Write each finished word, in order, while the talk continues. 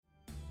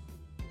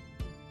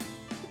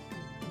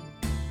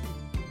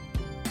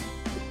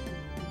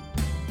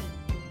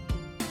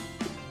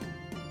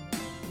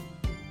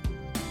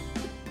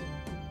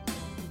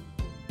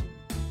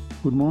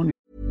Good morning.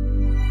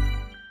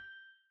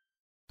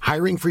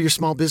 Hiring for your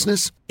small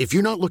business? If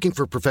you're not looking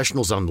for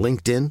professionals on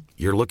LinkedIn,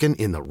 you're looking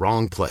in the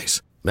wrong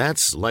place.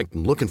 That's like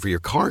looking for your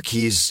car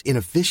keys in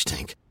a fish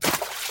tank.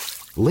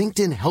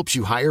 LinkedIn helps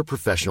you hire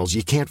professionals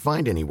you can't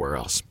find anywhere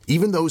else,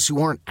 even those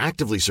who aren't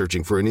actively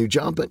searching for a new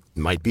job but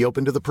might be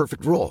open to the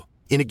perfect role.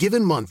 In a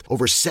given month,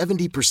 over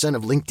 70%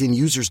 of LinkedIn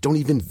users don't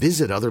even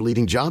visit other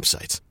leading job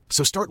sites.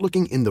 So start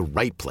looking in the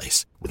right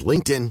place. With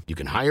LinkedIn, you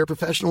can hire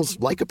professionals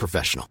like a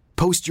professional.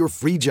 Post your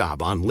free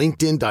job on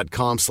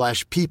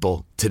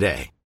linkedin.com/people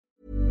today.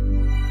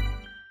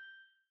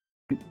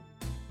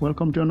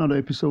 Welcome to another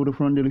episode of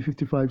Rondelle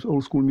 55's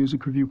Old School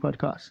Music Review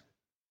Podcast.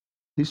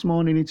 This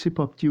morning it's Hip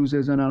Hop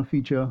Tuesdays and I'll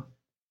feature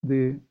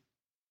the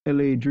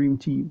LA Dream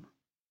Team.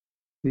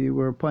 They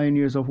were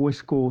pioneers of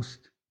West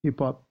Coast hip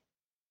hop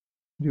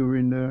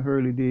during the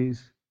early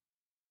days.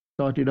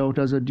 Started out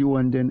as a duo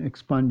and then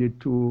expanded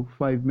to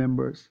 5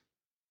 members.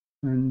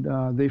 And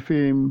their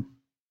fame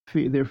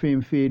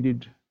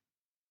faded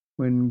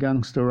when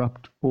gangster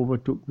rap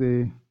overtook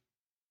the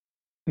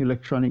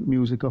electronic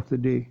music of the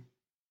day.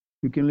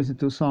 You can listen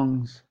to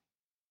songs.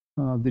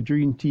 The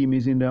Dream Team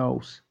is in the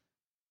house.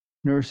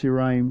 Nursery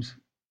Rhymes,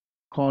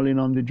 Calling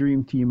on the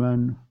Dream Team,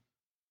 and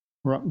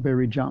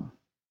Rockberry Jam.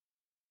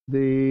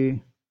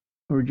 They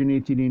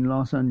originated in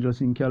Los Angeles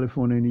in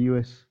California in the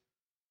US.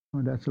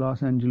 That's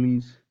Los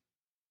Angeles.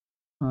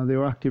 They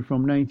were active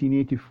from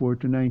 1984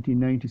 to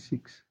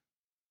 1996.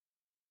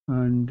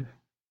 And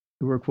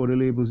they worked for the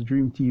labels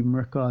Dream Team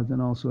Records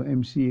and also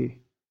MCA.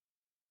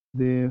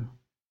 The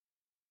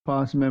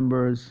past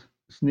members,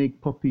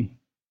 Snake Puppy,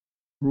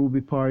 Ruby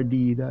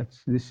Pardee,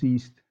 that's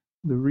deceased,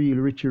 The Real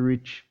Richie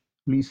Rich,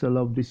 Lisa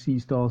Love,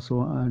 deceased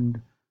also,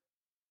 and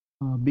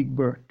Big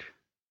Bert.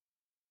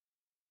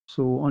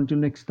 So until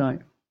next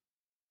time,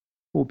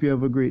 hope you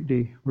have a great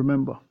day.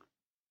 Remember,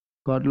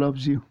 God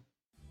loves you.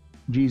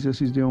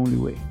 Jesus is the only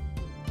way.